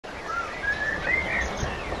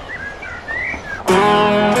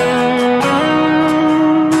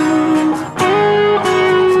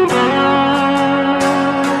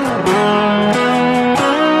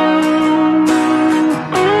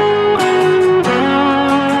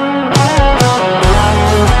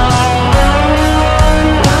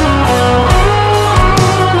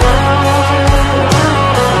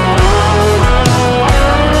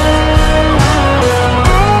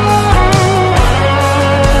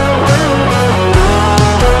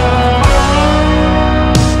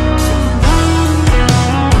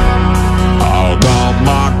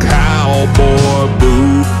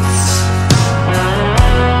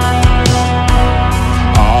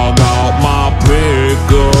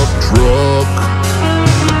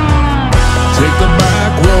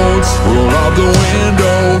roll out the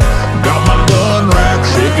window. Got my gun rack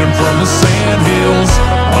shaking from the sand hills.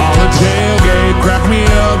 On the tailgate, crack me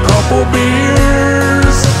a couple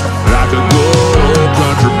beers, like a good old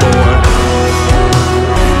country boy.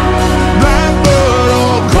 That good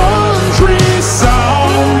old country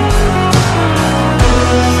song.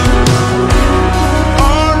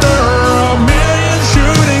 Under a million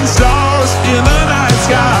shooting stars in the night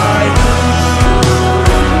sky.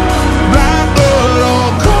 That good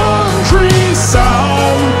old country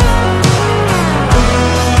song.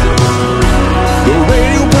 The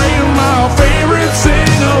radio playing my favorite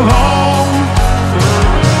sing-along.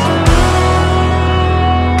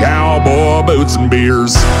 Cowboy Boots and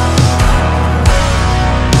Beers.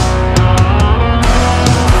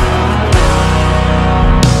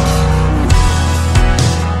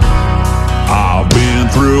 I've been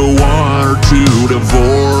through one or two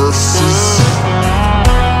divorces.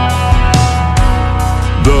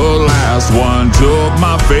 The last one took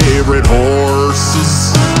my favorite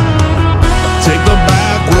horses. Take the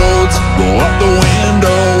back roads, roll up the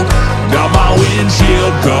window. Got my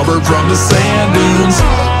windshield covered from the sand dunes.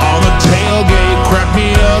 On the tailgate, crack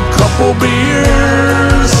me a couple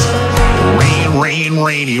beers. Rain, rain,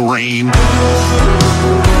 rainy rain.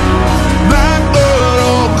 That good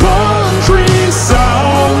old country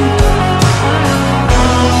song.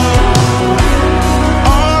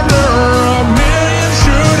 Under a million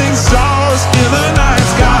shooting stars in the night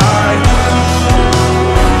sky.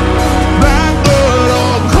 That good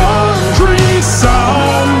old country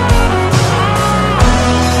song.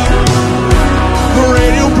 The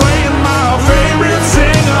radio playing my favorite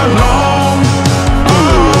sing-along.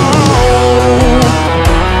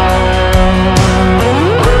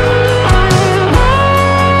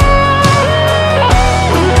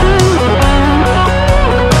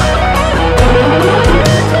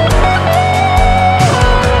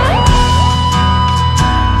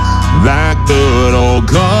 That good old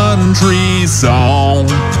country song.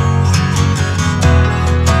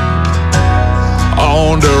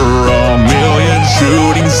 Under a million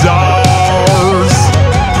shooting stars.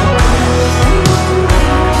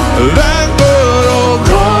 That good old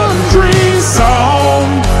country song.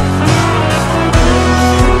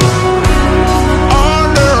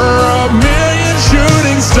 Under a million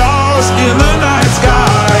shooting stars in the night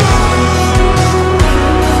sky.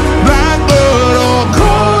 That good old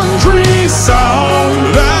country song.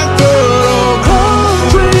 That good old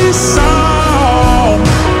country song.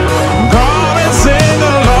 Come and sing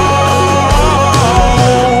along.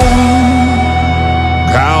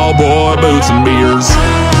 Cowboy Boots and Beers.